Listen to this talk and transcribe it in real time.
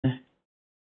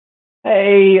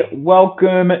Hey,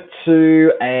 welcome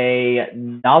to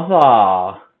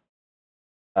another,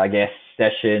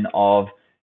 session of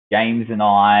James and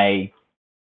I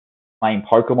playing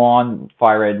Pokemon,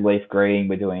 FireRed, LeafGreen.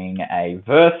 We're doing a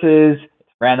versus,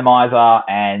 randomizer,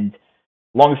 and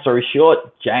long story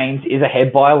short, James is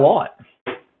ahead by a lot.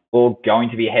 Or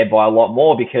going to be ahead by a lot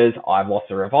more because I've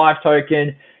lost a revive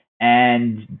token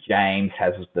and James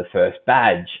has the first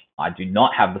badge. I do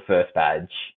not have the first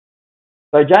badge.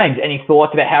 So, James, any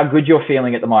thoughts about how good you're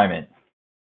feeling at the moment?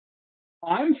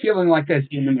 I'm feeling like there's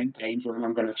imminent danger and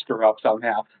I'm going to screw up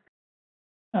somehow.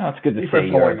 Oh, it's good to see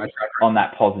you on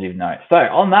that positive note. So,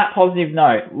 on that positive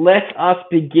note, let us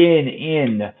begin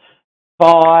in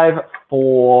 5,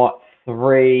 4,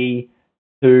 3,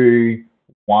 2,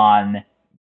 1,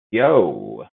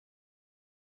 go.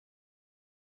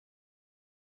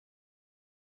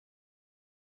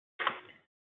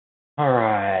 All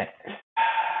right.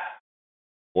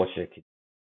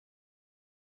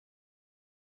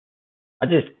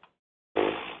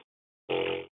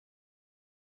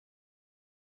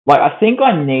 I think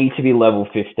I need to be level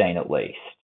 15 at least.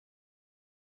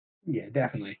 Yeah,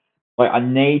 definitely. I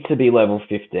need to be level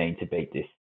 15 to beat this.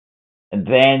 And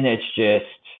then it's just,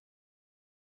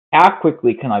 how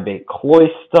quickly can I beat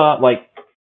Cloyster? How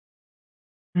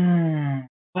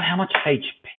much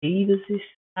HP does this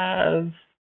have?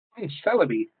 It's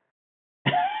Celebi.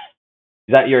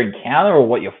 Is that your encounter or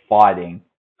what you're fighting?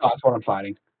 Oh, that's what I'm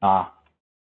fighting. Ah.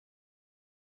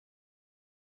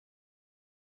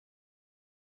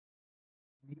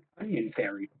 Onion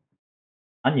Fairy.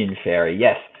 Onion Fairy,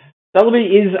 yes.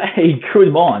 Celebi is a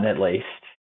good mon, at least.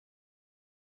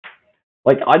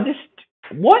 What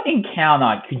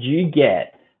encounter could you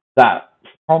get that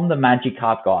from the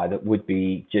Magikarp guy that would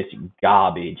be just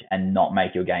garbage and not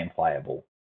make your game playable?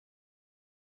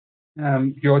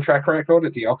 Your track record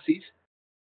at the Oxys?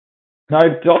 No,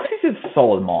 Deoxys is a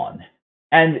solid mon.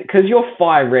 And because you're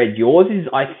FireRed, yours is,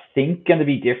 I think, going to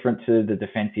be different to the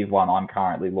defensive one I'm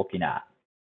currently looking at.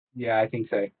 Yeah, I think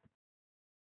so.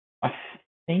 I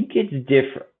think it's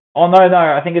different. Oh, no,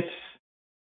 I think it's...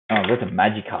 Oh, there's a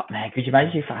Magikarp. Man, could you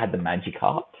imagine if I had the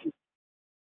Magikarp?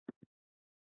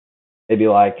 It'd be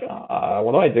like,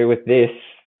 what do I do with this?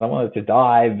 I want it to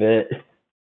die, but...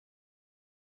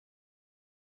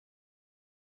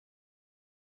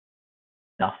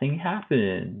 Nothing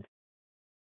happened.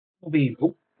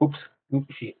 Oops,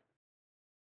 shit.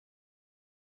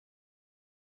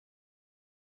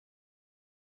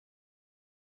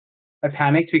 I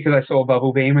panicked because I saw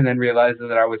Bubble Beam and then realized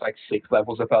that I was like 6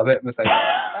 levels above it and was like,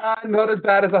 not as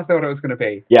bad as I thought it was going to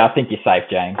be. Yeah, I think you're safe,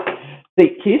 James.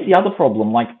 See, here's the other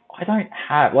problem. I don't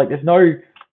have... there's no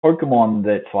Pokemon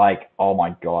that's like, oh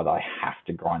my god, I have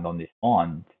to grind on this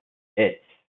on.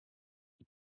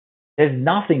 There's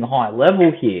nothing high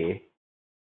level here.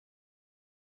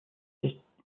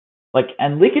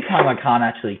 And Lickitung I can't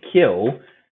actually kill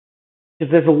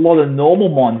because there's a lot of normal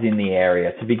mons in the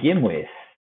area to begin with.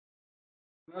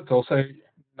 That's also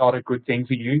not a good thing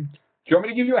for you. Do you want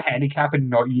me to give you a handicap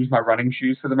and not use my running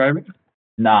shoes for the moment?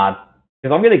 Nah,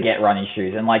 because I'm going to get running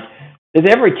shoes. And, there's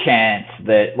every chance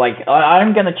that,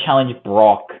 I'm going to challenge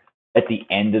Brock at the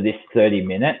end of this 30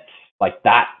 minutes.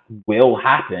 That will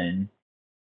happen.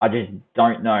 I just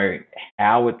don't know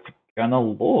how it's going to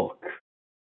look.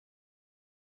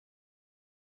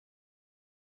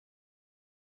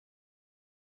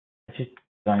 I just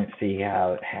don't see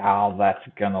how that's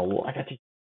going to look. I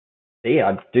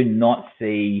do not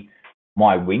see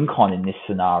my win con in this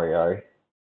scenario.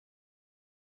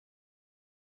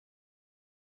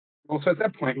 Also, at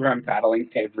that point where I'm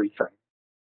battling every trainer.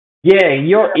 Yeah,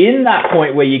 you're in that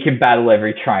point where you can battle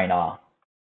every trainer.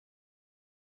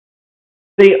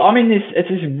 See, I'm in it's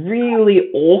this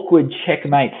really awkward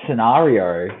checkmate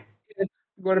scenario.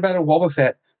 What about a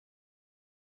Wobbuffet?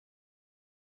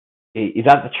 Is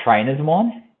that the trainer's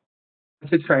mon?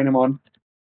 It's a Trainermon.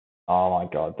 Oh my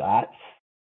god,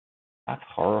 that's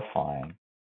horrifying.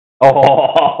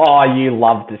 Oh, you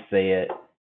love to see it.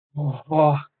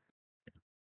 Oh.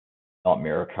 Not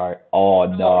Miracle. Oh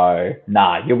no.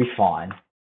 Nah, you'll be fine.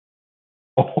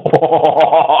 Oh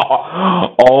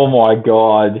my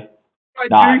god.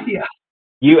 I do here.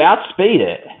 You outspeed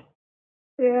it.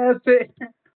 Yeah, that's it.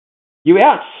 You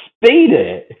outspeed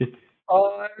it.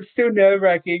 Oh, it's still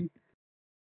nerve-wracking.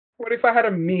 What if I had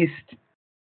a mist?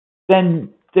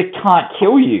 Then it can't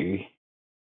kill you.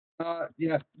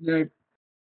 Yeah, no.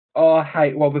 Oh, I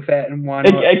hate Wobbuffet and why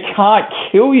not? It can't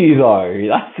kill you though.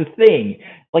 That's the thing.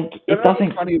 It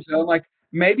doesn't. Funny as well.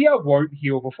 Maybe I won't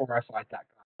heal before I fight that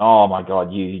guy. Oh my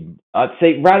god, you.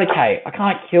 See, Raticate. I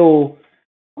can't kill.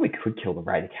 We could kill the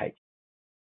Raticate.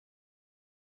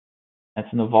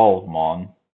 That's an Evolvemon.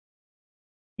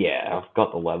 Yeah, I've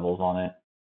got the levels on it.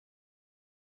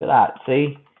 Look at that,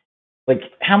 see? Like,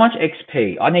 how much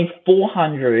XP? I need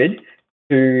 400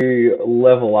 to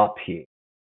level up here.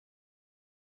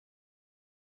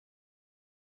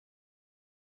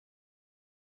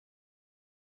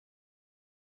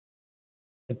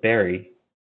 A berry.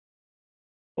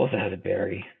 Also has a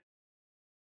berry.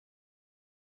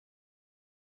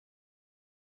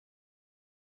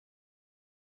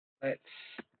 Let's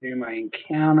do my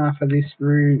encounter for this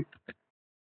route.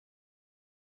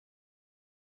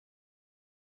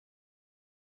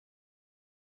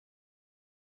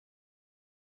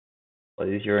 What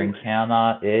is your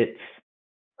encounter? It's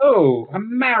Oh, a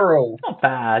Marrow. not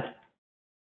bad.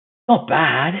 Not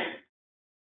bad.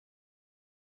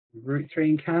 Route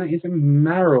 3 encounter is a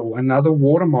Marrow, another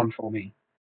Watermon for me.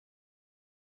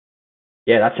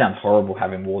 Yeah, that sounds horrible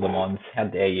having Watermons. How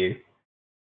dare you?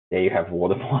 Dare you have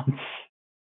Watermons?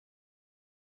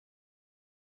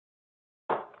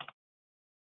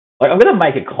 Like, I'm gonna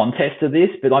make a contest of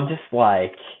this, but I'm just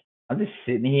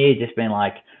sitting here, just being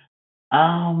like,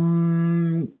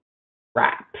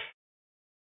 crap.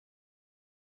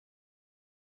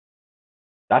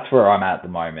 That's where I'm at the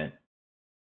moment,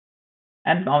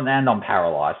 and I'm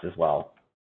paralyzed as well.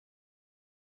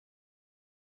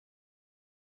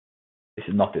 This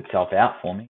has knocked itself out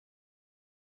for me.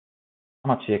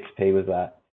 How much XP was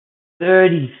that?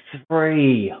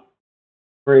 33.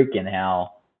 Freaking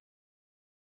hell.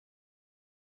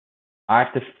 I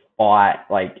have to fight,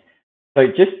 like, so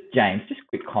just, James, just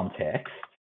quick context.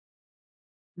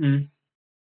 For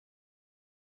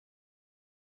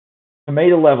me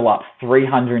to level up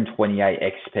 328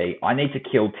 XP, I need to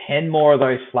kill 10 more of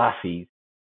those Fluffies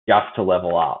just to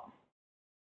level up.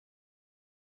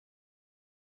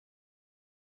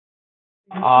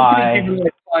 Give you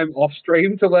time off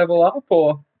stream to level up,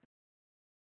 or?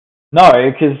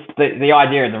 No, because the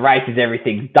idea of the race is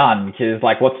everything's done, because,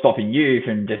 like, what's stopping you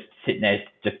from just sitting there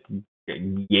just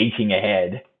yeeting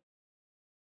ahead?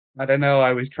 I don't know,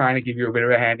 I was trying to give you a bit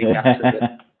of a handicap.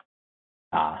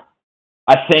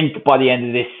 I think by the end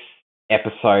of this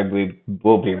episode, we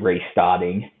will be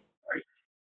restarting.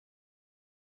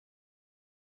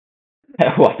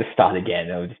 We'll have to start again.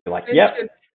 It'll just be like, yep.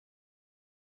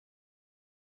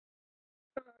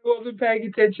 I wasn't paying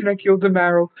attention, I killed the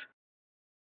Marrow.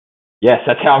 Yes,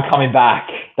 that's how I'm coming back.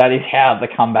 That is how the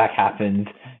comeback happens,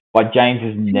 by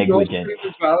James's negligence.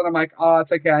 As well, and I'm like, oh,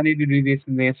 it's okay, I need to do this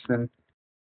and this, and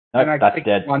nope, I that's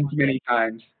dead. one too many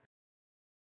times.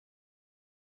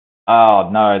 Oh,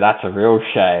 no, that's a real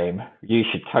shame. You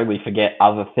should totally forget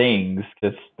other things,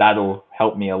 because that'll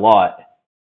help me a lot.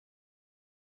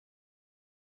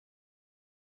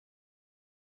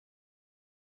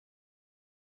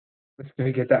 Let's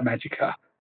go get that Magikarp.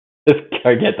 Just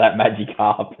go get that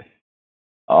Magikarp.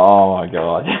 Oh, my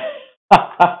God.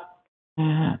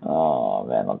 Oh,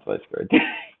 man, I'm so screwed.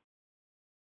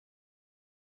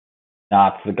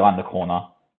 Nah, it's the guy in the corner.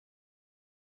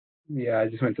 Yeah, I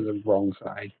just went to the wrong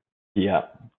side. Yeah.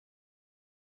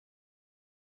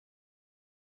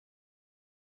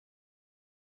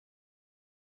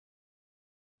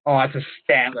 Oh, it's a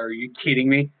Stantler. Are you kidding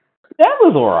me? That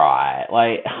was alright.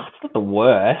 Like, it's not the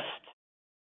worst.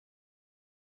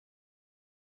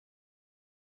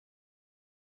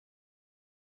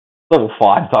 Level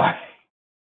 5, though.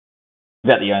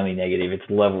 About the only negative. It's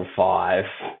level 5.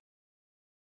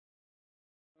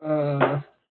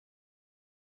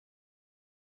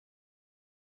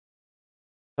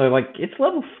 So, like, it's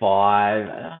level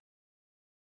 5.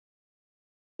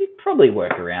 You'd probably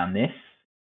work around this.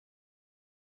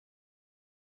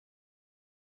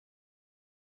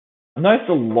 I noticed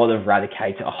a lot of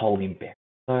Raticates are holding back.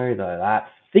 So, though, that's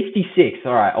 66.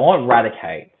 Alright, I want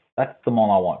Raticate. That's the one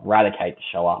I want. Raticate to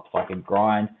show up so I can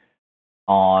grind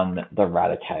on the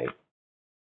Raticate.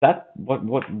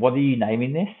 What are you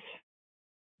naming this?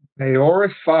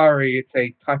 Aorifari, it's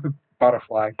a type of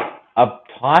butterfly. A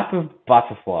type of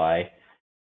butterfly.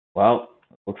 Well,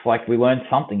 looks like we learn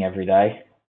something every day.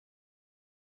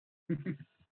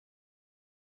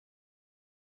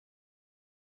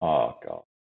 Oh, God.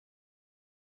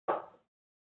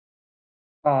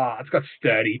 It's got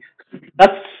Sturdy.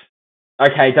 That's...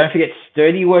 Okay, don't forget,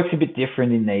 Sturdy works a bit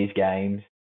different in these games.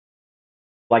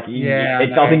 Like,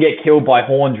 it doesn't get killed by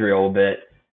Horndrill, but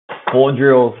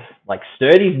Horndrill's... Like,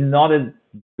 Sturdy's not a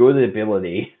good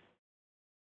ability.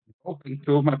 Oh,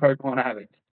 2 of my Pokemon have it.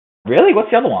 Really? What's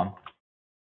the other one?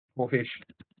 Warfish.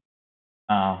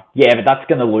 Yeah, but that's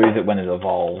going to lose it when it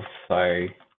evolves, so... I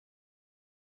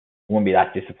wouldn't be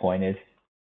that disappointed.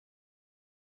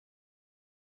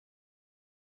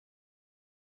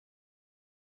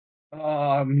 Oh,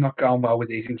 I'm not going well with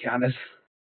these encounters.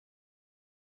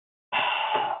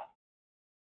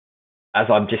 As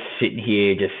I'm just sitting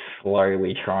here, just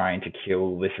slowly trying to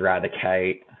kill this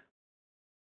Eradicate.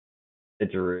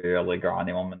 It's really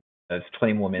grinding on me. There's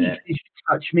 20 more minutes. You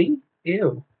touch me?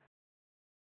 Ew.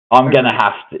 I'm gonna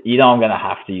have to. You know, I'm gonna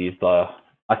have to use the.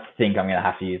 I think I'm gonna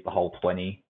have to use the whole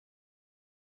 20.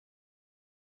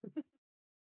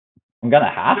 I'm gonna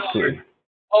have to.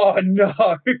 Oh no!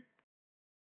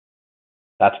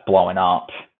 That's blowing up.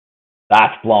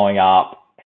 That's blowing up.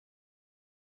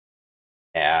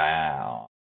 Yeah.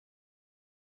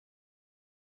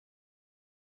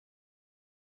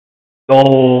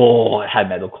 Oh, it had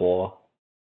Metal Claw.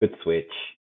 Good switch.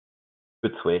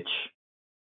 Good switch.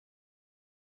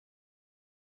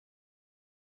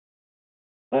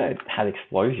 It had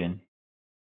Explosion.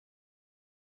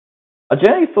 I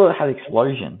generally thought it had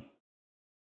Explosion.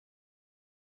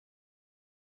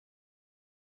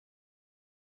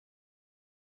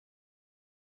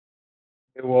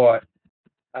 What?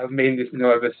 I've been this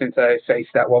nervous since I faced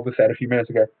that Wobbuffet a few minutes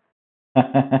ago.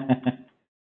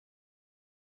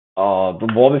 Oh, the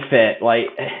Wobbuffet, like,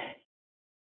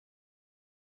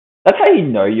 that's how you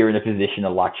know you're in a position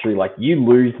of luxury. Like, you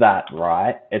lose that,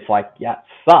 right? It's like, yeah, it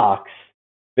sucks,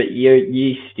 but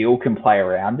you still can play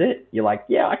around it. You're like,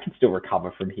 yeah, I can still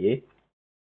recover from here.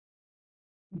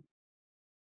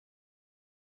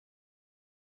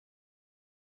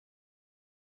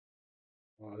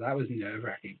 Oh, that was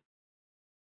nerve-wracking.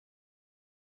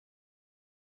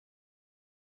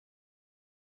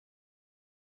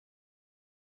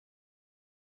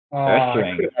 Oh, I could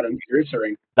have had a Medusa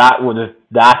ring.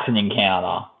 That's an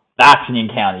encounter. That's an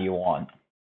encounter you want.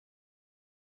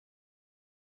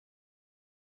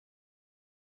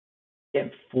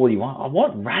 Get 41. I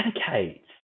want Raticate.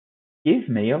 Give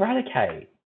me Eradicate.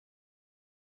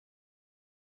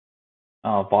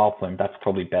 Oh, Vileplume. That's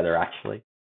probably better, actually.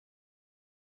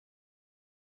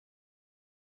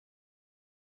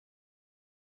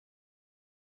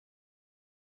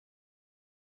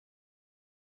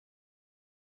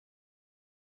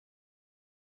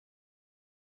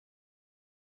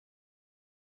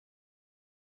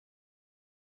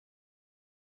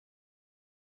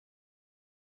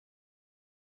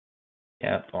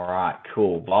 Yep, alright,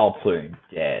 cool. Vileplume,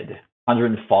 dead.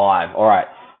 105. Alright.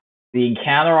 The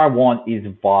encounter I want is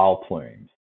Vileplume.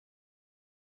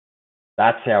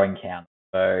 That's our encounter.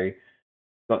 So, we've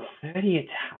got 30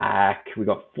 attack, we've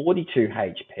got 42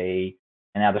 HP,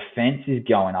 and our defense is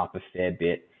going up a fair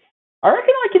bit. I reckon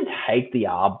I can take the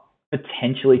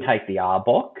potentially take the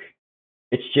Arbok.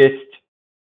 It's just,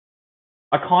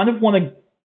 I kind of want to,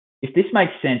 if this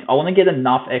makes sense, I want to get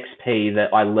enough XP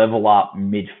that I level up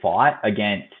mid-fight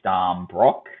against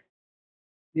Brock.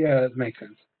 Yeah, that makes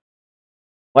sense.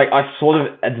 Like, I sort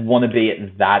of want to be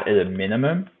at that at a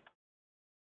minimum.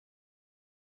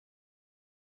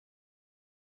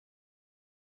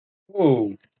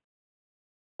 Ooh.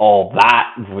 Oh,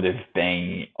 that would have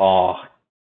been... Oh,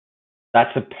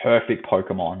 that's a perfect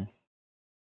Pokemon.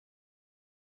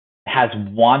 It has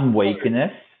one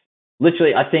weakness.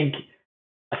 Literally, I think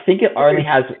it only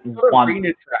has one...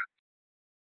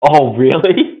 Oh,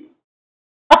 really?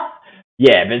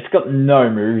 Yeah, but it's got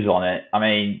no moves on it. I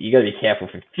mean, you got to be careful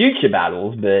for future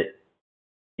battles, but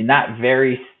in that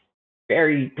very,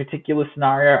 very particular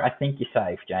scenario, I think you're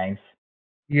safe, James.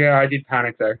 Yeah, I did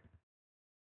panic though.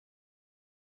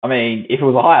 I mean, if it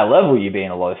was a higher level, you'd be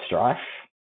in a lot of strife.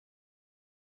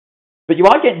 But you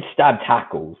are getting stab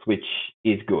tackles, which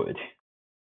is good.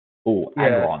 Oh,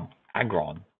 Yeah.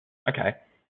 Aggron. Okay.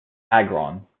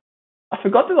 Aggron. I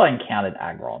forgot that I encountered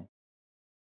Aggron.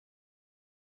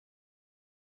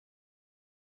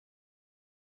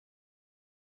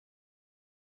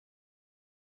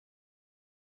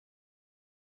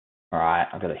 Alright,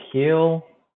 I've got a heal.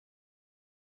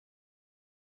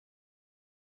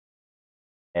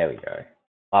 There we go.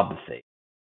 Love to see.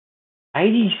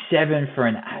 87 for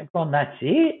an Aggron, that's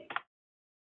it?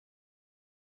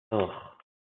 Ugh.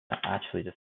 Actually,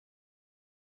 just...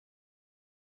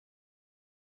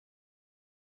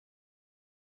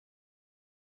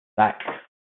 That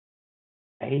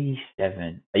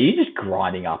 87. Are you just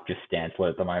grinding up your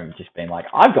Stanslet at the moment, just being like,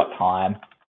 I've got time?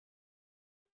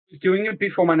 Doing it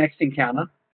before my next encounter.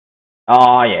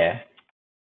 Oh, yeah.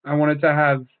 I wanted to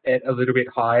have it a little bit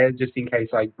higher just in case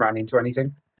I run into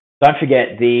anything. Don't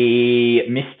forget, the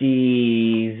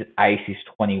Misty's ace is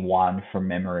 21 from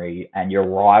memory, and your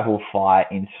rival fight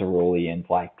in Cerulean's,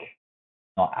 like,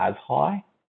 not as high.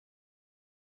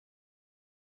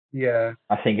 Yeah.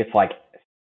 I think it's like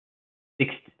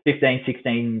 15,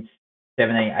 16,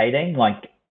 17, 18, like,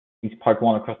 his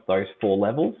Pokemon across those 4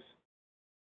 levels.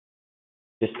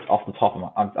 Just off the top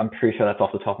of I'm pretty sure that's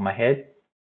off the top of my head.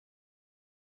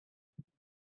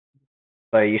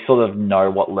 So you sort of know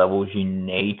what levels you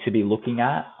need to be looking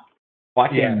at. If I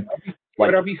can,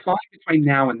 but I'll be fine between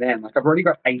now and then. Like, I've already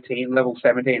got 18, level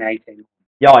 17, 18.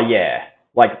 Yeah.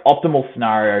 Like, optimal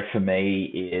scenario for me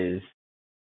is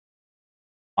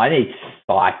I need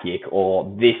Psychic,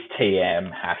 or this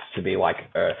TM has to be like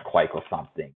Earthquake or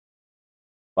something.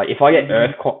 Like, if I get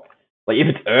Earthquake, like if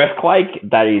it's Earthquake,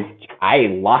 that is A,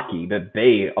 lucky, but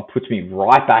B, it puts me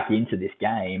right back into this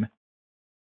game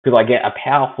because I get a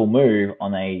powerful move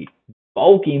on a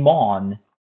bulky mon,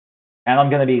 and I'm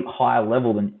going to be higher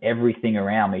level than everything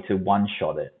around me to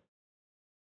one-shot it.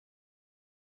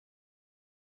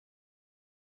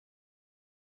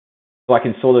 So I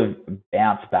can sort of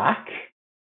bounce back.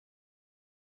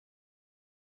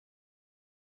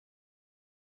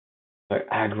 So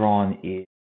Aggron is...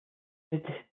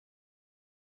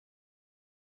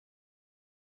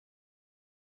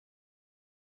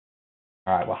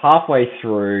 Alright, we're halfway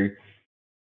through.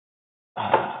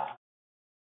 Got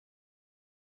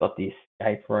the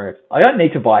escape rope. I don't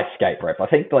need to buy escape rope. I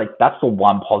think like that's the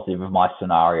one positive of my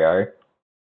scenario.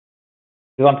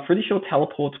 Because I'm pretty sure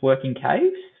teleports work in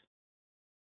caves.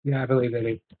 Yeah, I believe they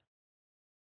do.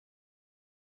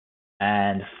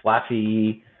 And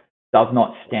Flappy does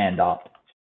not stand up.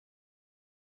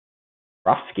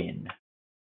 Rough skin.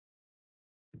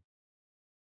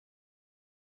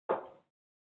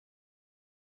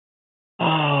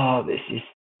 Oh, this is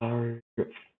so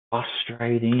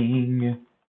frustrating.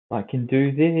 I can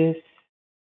do this.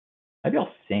 Maybe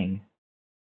I'll sing.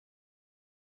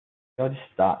 Maybe I'll just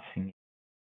start singing.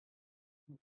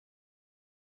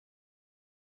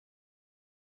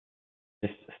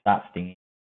 Just start singing.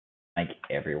 Make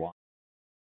everyone.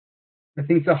 I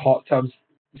think the hot tubs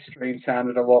stream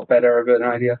sounded a lot better of an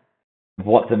idea.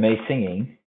 What, to me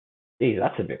singing? Geez,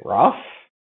 that's a bit rough.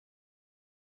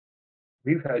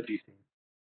 We've heard you sing.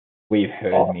 We've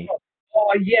heard me.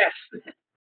 Oh, yes!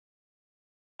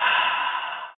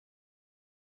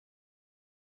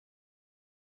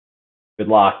 Good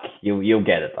luck. You'll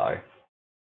get it though.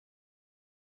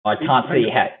 I can't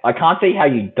see how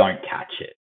you don't catch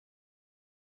it.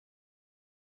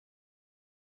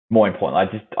 More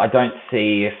important, I don't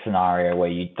see a scenario where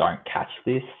you don't catch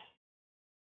this.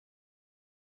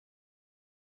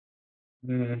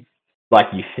 Like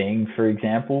you sing, for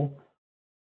example.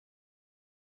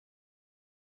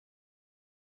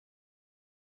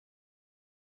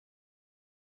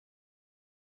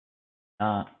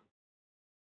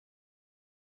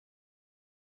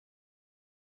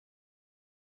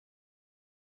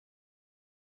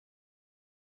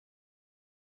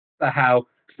 The how?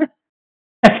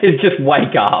 Just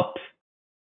wake up.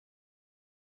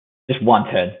 Just one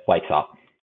turn, wakes up.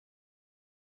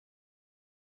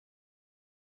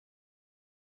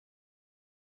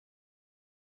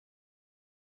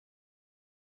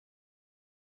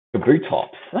 The boot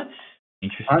tops. That's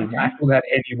interesting. I can't tackle that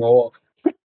anymore.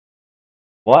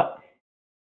 What?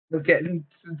 We're getting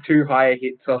too high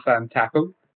hits off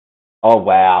tackle. Oh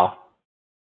wow.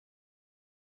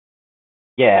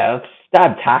 Yeah,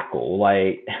 stab tackle,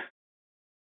 like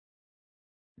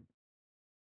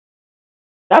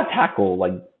stab tackle,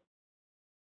 like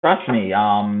trust me,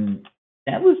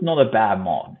 that was not a bad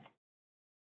mod.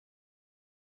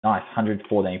 Nice,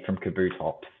 114 from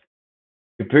Kabutops.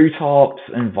 Kabutops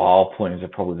and Vileplumes are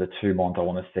probably the two mons I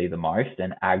want to see the most,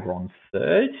 and Aggron's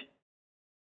third.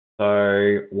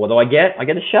 So what do I get? I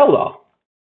get a Shelter.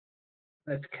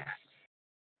 Let's cast.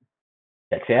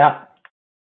 Checks out.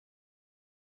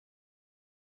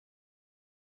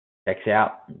 Checks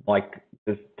out. Like,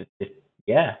 just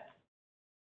yeah.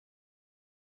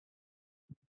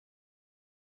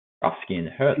 Rough Skin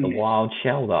hurt the wild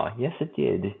Shelter. Yes, it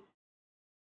did.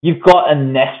 You've got a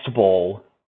Nest Ball.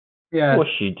 Yeah. Of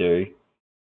course you do.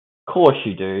 Of course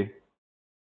you do.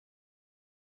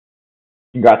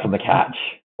 Congrats on the catch.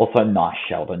 Also, nice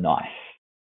Shelter. Nice.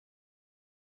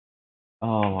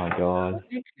 Oh my god.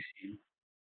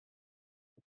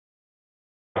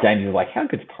 James is like, how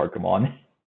good's Pokemon?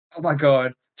 Oh my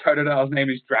god. Totodale's name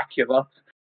is Dracula.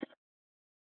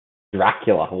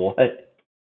 Dracula, what?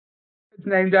 It's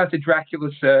named after Dracula,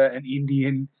 Sir, an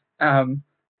Indian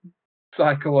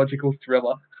psychological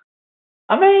thriller.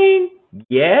 I mean,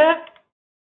 yeah.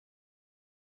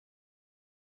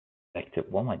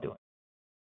 What am I doing?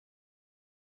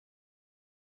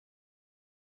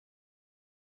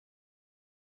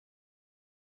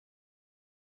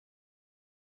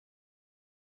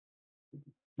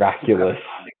 Dracula.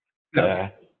 No. Yeah.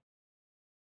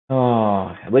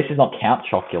 Oh, at least it's not Count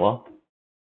Chocula.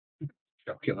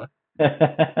 Chocula.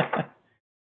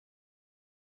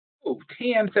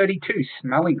 PM32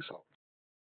 smelling salt.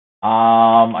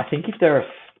 I think if they're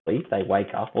asleep, they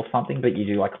wake up or something, but you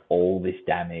do like all this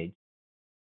damage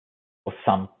or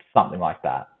something like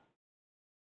that.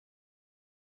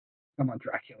 Come on,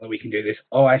 Dracula, we can do this.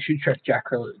 Oh, I should check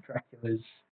Dracula's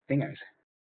thingos.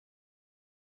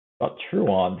 Got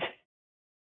Truant.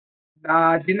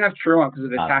 Nah, I didn't have Truant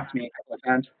because it attacked me a couple of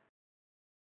times.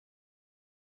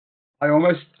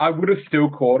 I would have still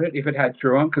caught it if it had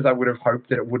Truant because I would have hoped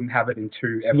that it wouldn't have it in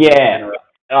 2 episodes. Yeah.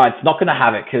 It's not going to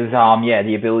have it because,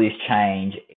 the abilities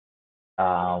change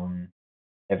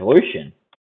evolution.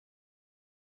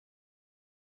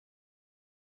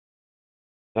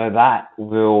 So that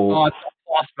will... Oh, it's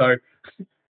plus, though.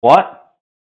 What?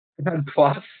 It had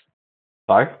plus.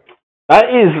 So? That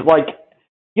is, like...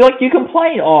 You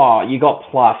complain, oh, you got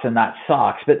plus and that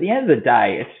sucks, but at the end of the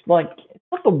day, it's not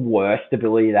the worst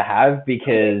ability to have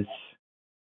because...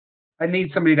 I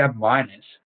need somebody to have minus.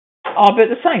 Oh, but at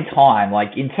the same time,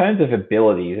 like, in terms of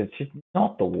abilities, it's just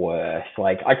not the worst.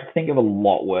 Like, I could think of a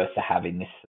lot worse to have in this.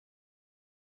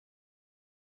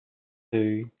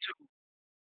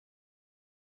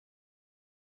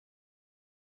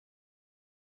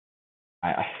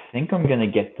 I think I'm going to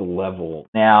get the level.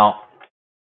 Now,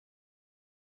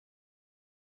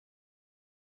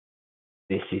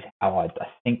 I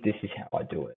think this is how I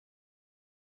do it.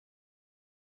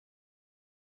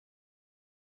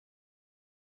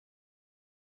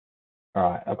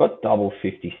 Alright, I've got double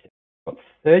 50. I've got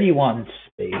 31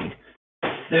 speed,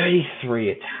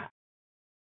 33 attack.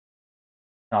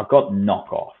 And I've got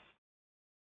knockoff.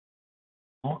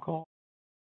 Knockoff.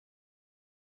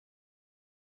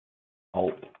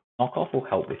 Oh, knockoff will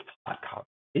help with flat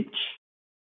coverage.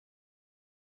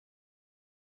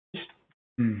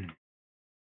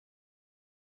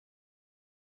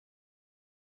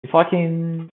 If I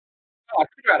can... Oh, I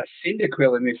could have had a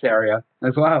Cyndaquil in this area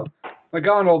as well. We're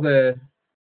going all the...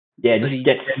 Yeah, just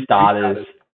get starters.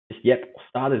 Yep,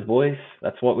 starters, boys.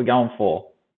 That's what we're going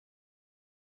for.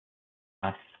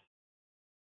 Nice.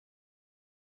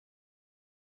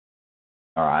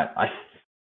 Alright, I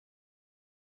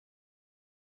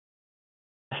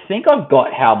think I've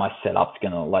got how my setup's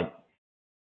gonna, like...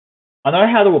 I know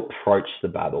how to approach the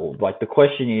battle. Like, the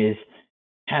question is,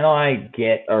 can I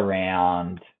get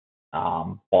around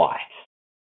Bite?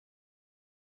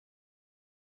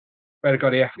 But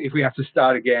God, if we have to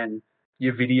start again,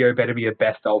 your video better be a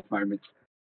best of moment.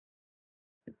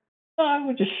 No,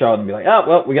 we'll just show them and be like, oh,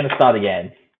 well, we're going to start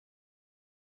again.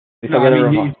 No, I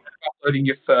mean, you're uploading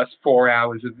your first 4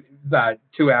 hours of that,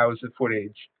 2 hours of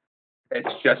footage. It's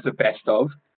just the best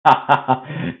of. So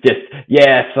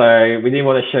we didn't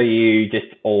want to show you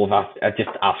just all of us, just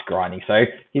us grinding. So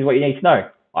here's what you need to know.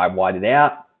 I whited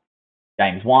out.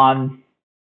 Game's won.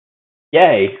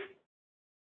 Yay.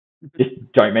 Just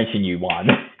don't mention you won.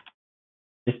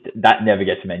 Just that never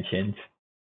gets mentioned.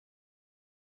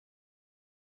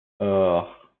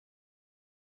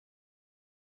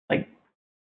 Like,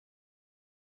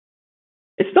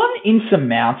 it's not an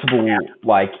insurmountable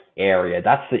area.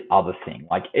 That's the other thing.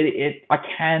 Like I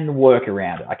can work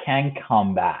around it. I can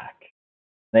come back.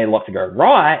 They lot to go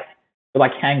right, but I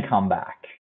can come back.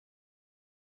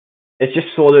 It's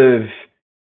just sort of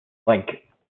like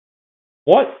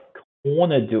what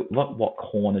corner do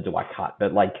I cut?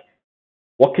 But like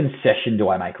what concession do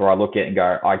I make? Or I look at it and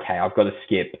go, okay, I've got to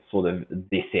skip sort of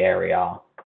this area.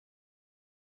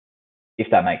 If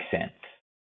that makes sense.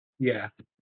 Yeah.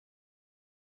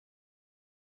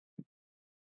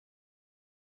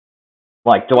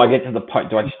 Like, do I get to the point?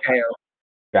 Do I just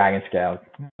Dragon Scale?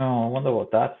 Oh, I wonder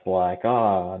what that's like.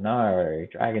 Oh no,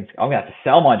 Dragon. I'm gonna have to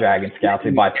sell my Dragon Scale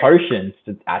to buy potions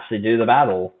to actually do the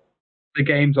battle. The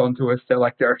game's onto us. They're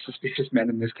like, there are suspicious men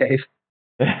in this cave.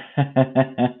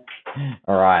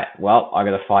 All right. Well, I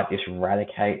got to fight this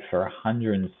Eradicate for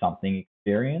 100 and something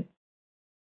experience.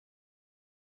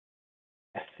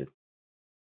 Yes,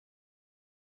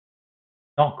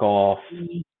 knock off,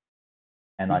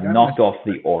 and I knocked off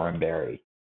the Oranberry.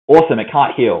 Awesome. It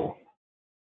can't heal.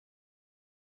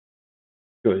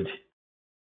 Good. It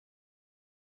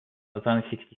was only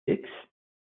 66.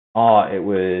 Oh, it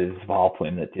was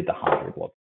Vileplume that did the 100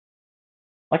 block.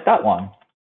 Like that one.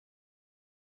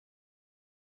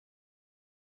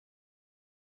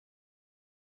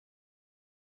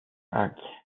 Okay.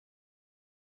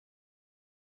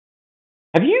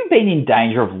 Have you been in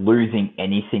danger of losing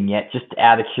anything yet? Just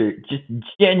out of just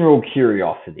general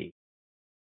curiosity.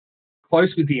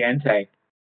 Close with the Entei.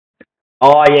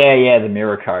 Oh yeah, the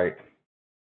Mirror Coat.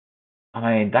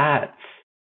 I mean that's.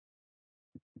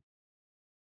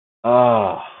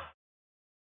 Oh.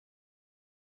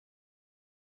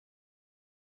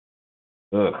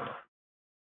 Ugh.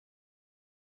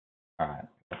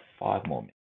 5 more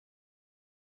minutes.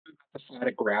 To fight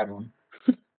a Groudon.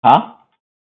 Huh?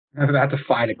 I'm about to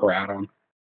fight a Groudon.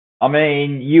 I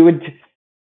mean, you would...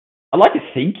 I'd like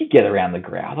to think you get around the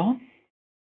Groudon.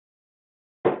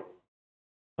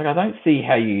 Like, I don't see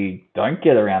how you don't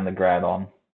get around the Groudon.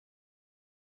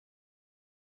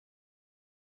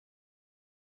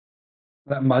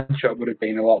 That Mudshot would have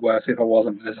been a lot worse if I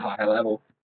wasn't as high a level.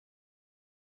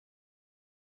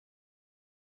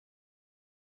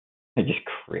 It just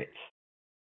crits.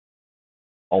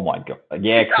 Oh my god.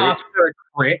 Yeah, crit. After a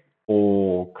crit.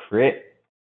 Oh, crit.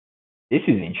 This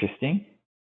is interesting.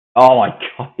 Oh my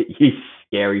god, you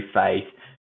scary face.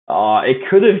 Oh, it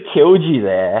could have killed you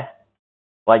there.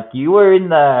 Like, you were in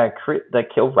the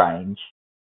kill range.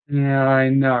 Yeah, I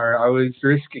know. I was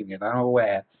risking it. I'm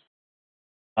aware.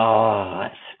 Oh,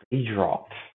 that speed drop.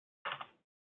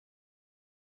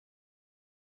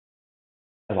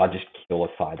 As I just kill a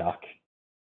Psyduck.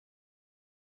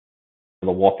 For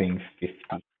the whopping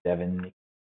 57.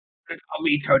 I'll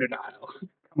be Totodile.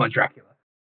 Come on, Dracula.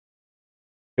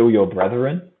 Kill your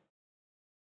brethren.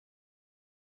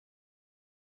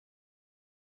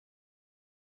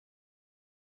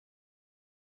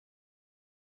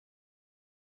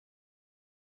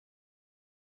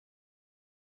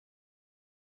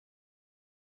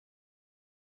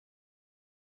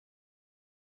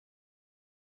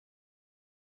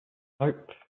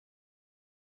 Nope.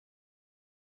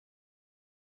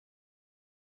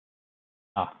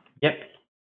 Ah, yep.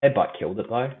 Headbutt killed it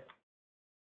though.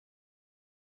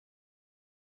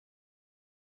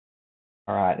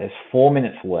 Alright, there's 4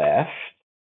 minutes left.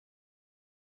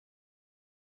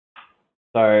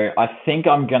 So I think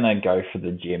I'm gonna go for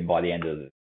the gym by the end of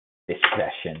this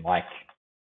session. Like,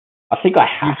 I think I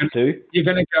have to. You're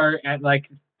gonna go at like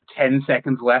 10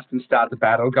 seconds left and start the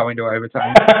battle, go into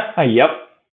overtime. Yep.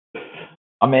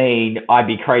 I mean, I'd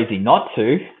be crazy not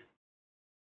to.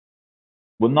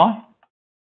 Wouldn't I?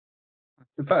 I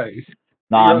suppose.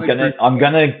 No, I'm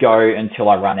gonna go until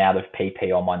I run out of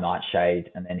PP on my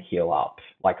Nightshade and then heal up.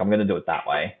 Like, I'm gonna do it that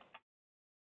way.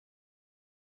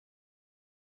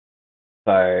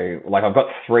 So, like, I've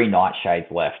got 3 Nightshades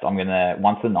left.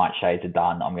 Once the Nightshades are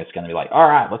done, I'm just gonna be like, all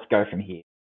right, let's go from here.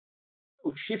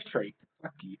 Oh, Shift Tree.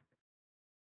 Fuck you.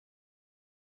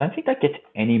 I don't think that gets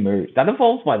any moves. That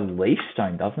evolves by Leaf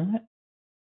Stone, doesn't it?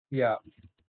 Yeah.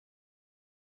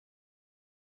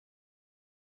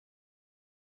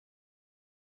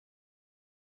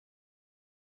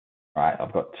 Right,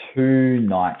 I've got 2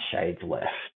 Nightshades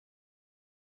left.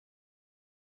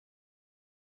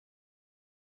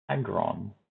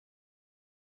 Agron.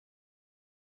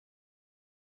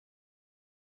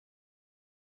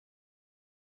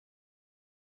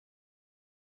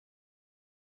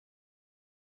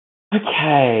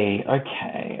 Okay.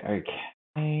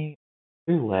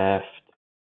 2 left.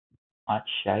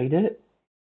 Nightshade it.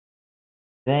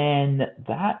 Then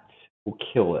that will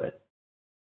kill it.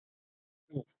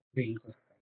 Where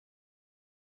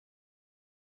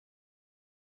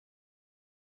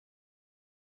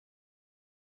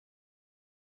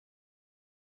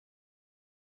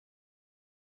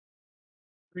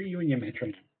are you and your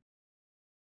metronome?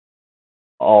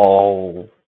 Oh,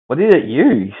 what did it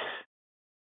use?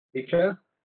 Picture?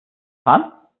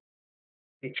 Huh?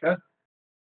 Picture?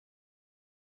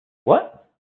 What?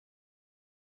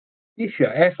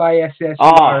 Fissure. F-I-S-S.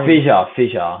 Oh,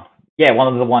 Fissure. Yeah, one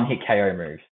of the one-hit KO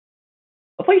moves.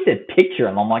 I thought you said picture,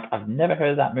 and I'm like, I've never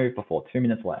heard of that move before. 2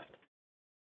 minutes left.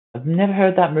 I've never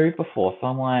heard that move before, so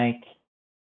I'm like,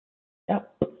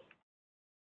 yep.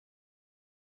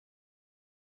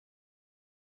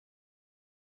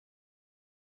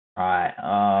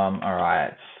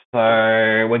 Alright. So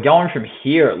we're going from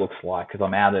here, it looks like, because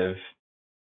I'm out of,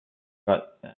 got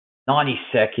 90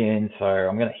 seconds, so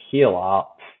I'm going to heal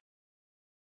up.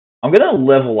 I'm going to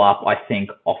level up, I think,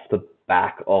 off the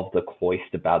back of the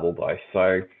Cloister battle, though.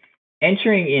 So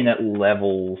entering in at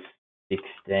level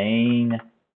 16,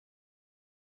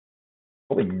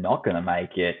 probably not going to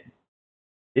make it.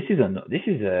 This is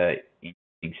a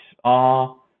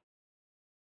interesting.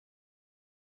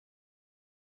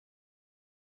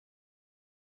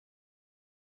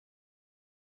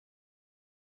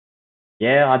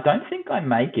 Yeah, I don't think I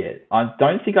make it. I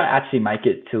don't think I actually make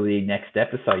it to the next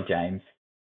episode, James.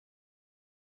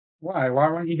 Why? Why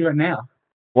won't you do it now?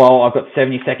 Well, I've got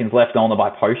 70 seconds left. I want to buy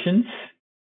potions.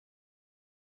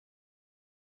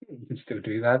 You can still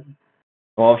do that.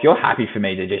 Well, if you're happy for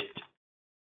me to just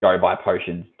go buy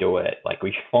potions, do it. Like,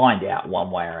 we should find out one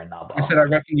way or another. I said I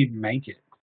reckon you'd make it.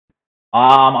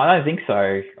 I don't think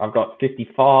so. I've got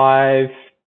 55.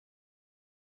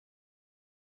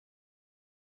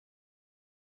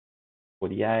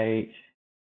 48.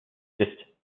 just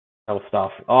sell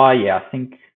stuff. Oh yeah, I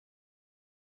think.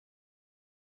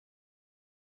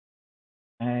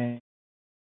 Okay.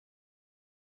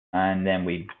 And then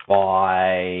we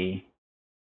buy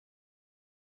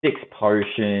 6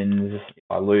 potions. If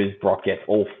I lose, Brock gets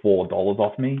all $4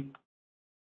 off me.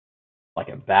 Like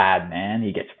a bad man.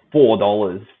 He gets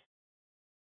 $4.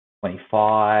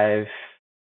 25.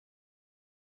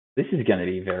 This is going to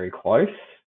be very close.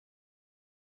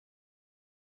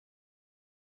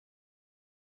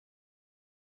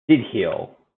 Did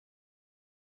heal.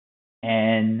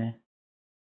 And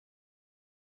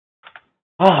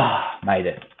made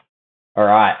it. All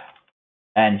right.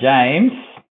 And James,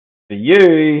 for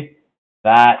you,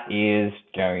 that is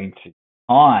going to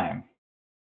time.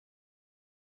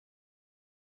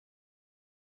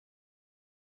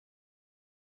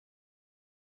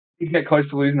 You get close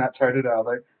to losing that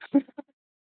Totodile, though.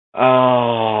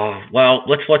 Oh, well,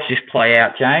 let's watch this play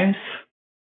out, James.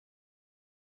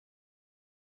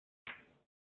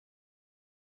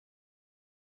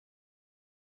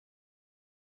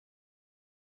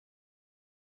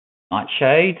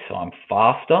 Nightshade, so I'm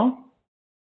faster.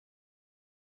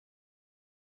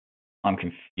 I'm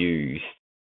confused.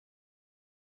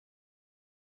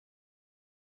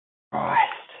 Right.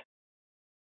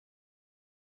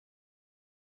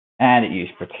 And it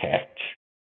used protect.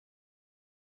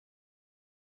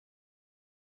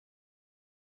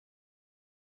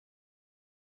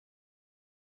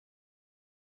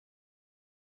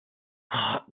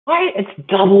 Why? It's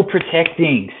double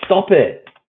protecting. Stop it.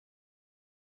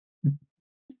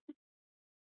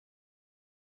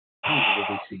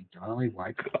 Donnelly,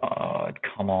 God,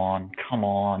 come on,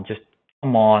 just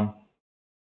come on.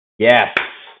 Yes.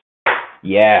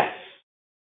 Yes.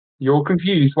 You're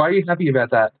confused. Why are you happy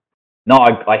about that? No,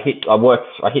 I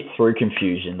hit through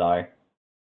confusion though.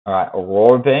 Alright,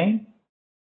 Aurora Beam.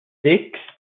 6.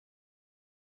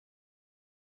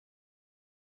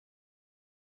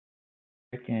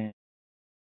 Freaking.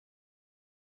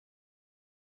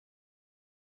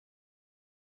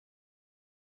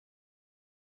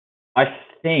 I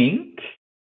think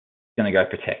it's gonna go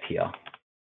protect here.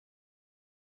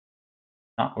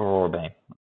 Not Aurora Beam.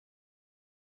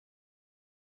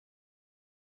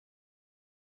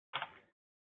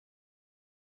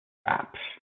 Crap.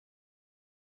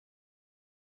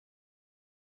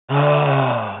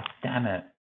 Ah, damn it.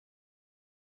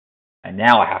 And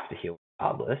now I have to heal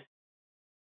regardless.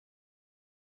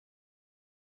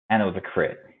 And it was a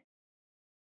crit.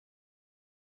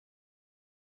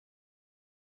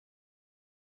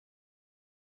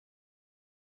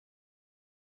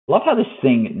 Love how this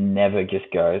thing never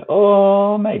just goes,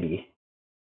 oh, maybe.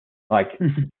 Like,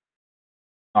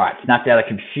 alright, snapped out of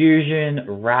confusion,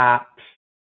 wrapped.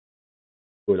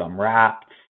 Good, I'm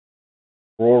wrapped.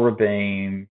 Aurora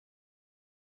Beam.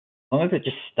 As long as it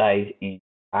just stays in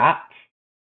wrap.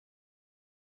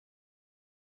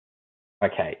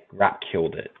 Okay, wrap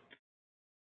killed it.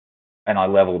 And I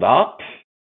leveled up.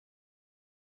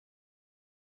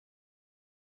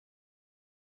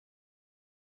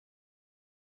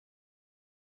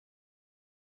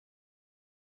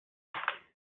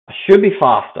 I should be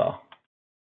faster.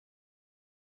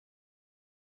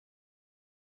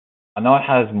 I know it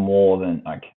has more than,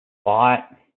 okay, fight.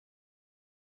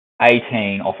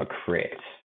 18 off a crit.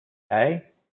 Okay?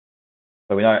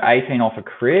 So we know 18 off a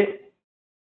crit,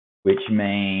 which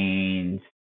means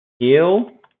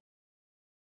heal.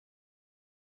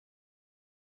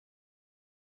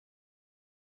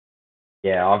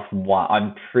 Yeah, I've won.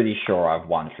 I'm pretty sure I've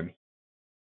won from here.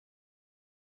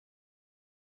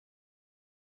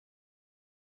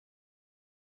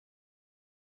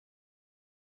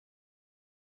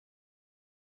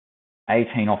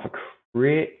 $18 off a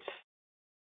crit.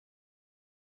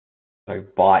 So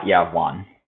bite, yeah, I've won.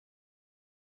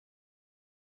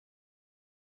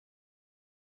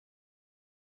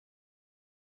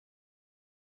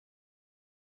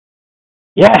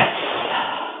 Yes!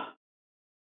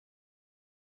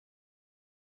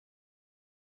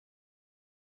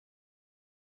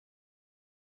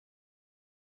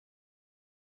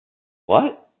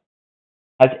 What?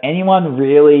 Has anyone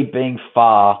really been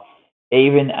far,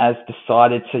 even as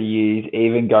decided to use,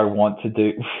 even go want to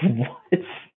do what?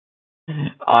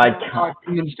 I can't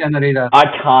understand that either.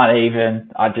 I can't even.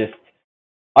 I'm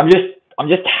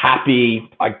just happy.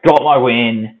 I got my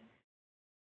win.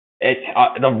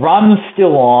 The run's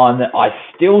still on. I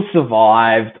still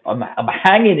survived. I'm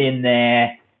hanging in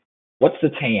there. What's the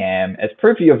TM? As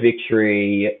proof of your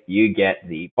victory, you get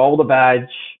the boulder badge.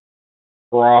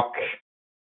 Brock.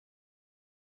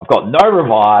 I've got no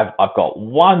revive. I've got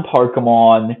 1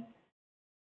 Pokemon.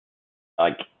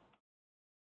 Like,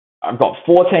 I've got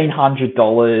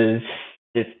 $1,400.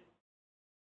 Just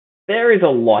there is a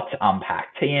lot to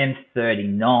unpack.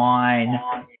 TM39.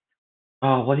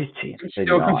 Oh, what is TM39? I'm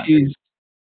still confused.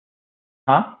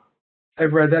 Huh?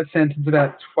 I've read that sentence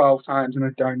about 12 times and I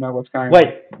don't know what's going on.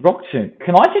 Wait, Rock Tomb.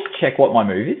 Can I just check what my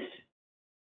move is?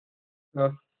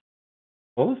 What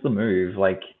was the move?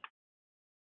 Like,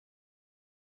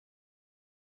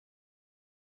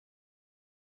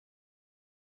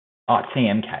 oh,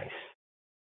 TM case.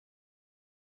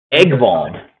 Egg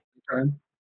bomb. Okay.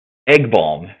 Egg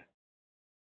bomb.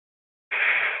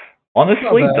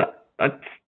 Honestly, I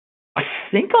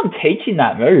think I'm teaching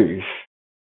that move.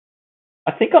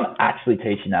 I think I'm actually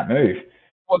teaching that move.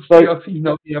 What's the odds of you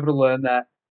not being able to learn that?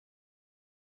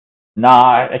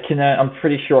 Nah, I can. I'm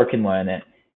pretty sure I can learn it.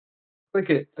 Click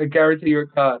it. I guarantee you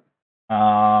it can't.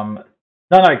 No,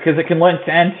 because I can learn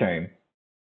Sand Tomb.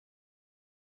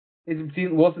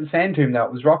 It wasn't Sand Tomb, though.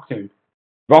 It was Rock Tomb.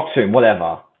 Rock Tomb,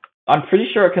 whatever. I'm pretty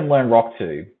sure I can learn Rock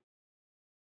Tomb.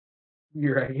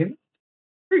 You reckon?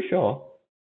 Pretty sure.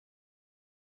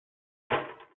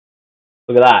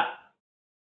 Look at that.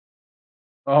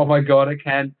 Oh my god, I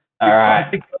can. All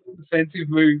right. Defensive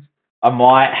move. I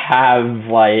might have,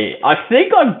 like, I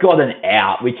think I've got an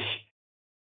out, which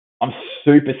I'm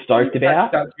super stoked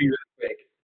about. Catch up to me really quick.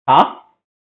 Huh?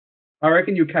 I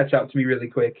reckon you'll catch up to me really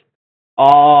quick.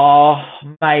 Oh,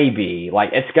 maybe. Like,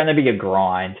 it's going to be a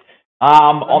grind.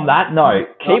 On that note,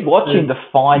 keep watching to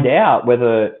find out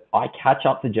whether I catch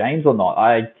up to James or not.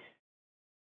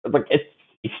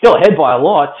 He's still ahead by a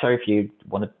lot, so if you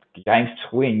want James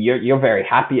to win, you're very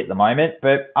happy at the moment.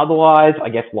 But otherwise, I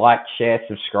guess like, share,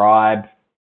 subscribe,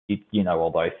 you know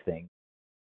all those things.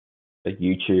 The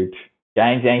YouTube.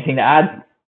 James, anything to add?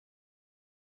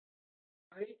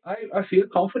 I feel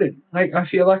confident. I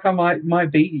feel like I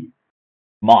might beat you.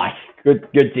 Might.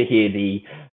 Good to hear the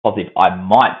positive. I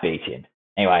might beat him.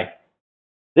 Anyway,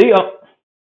 see ya.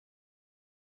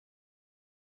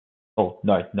 Oh,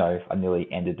 no, I nearly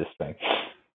ended the stream.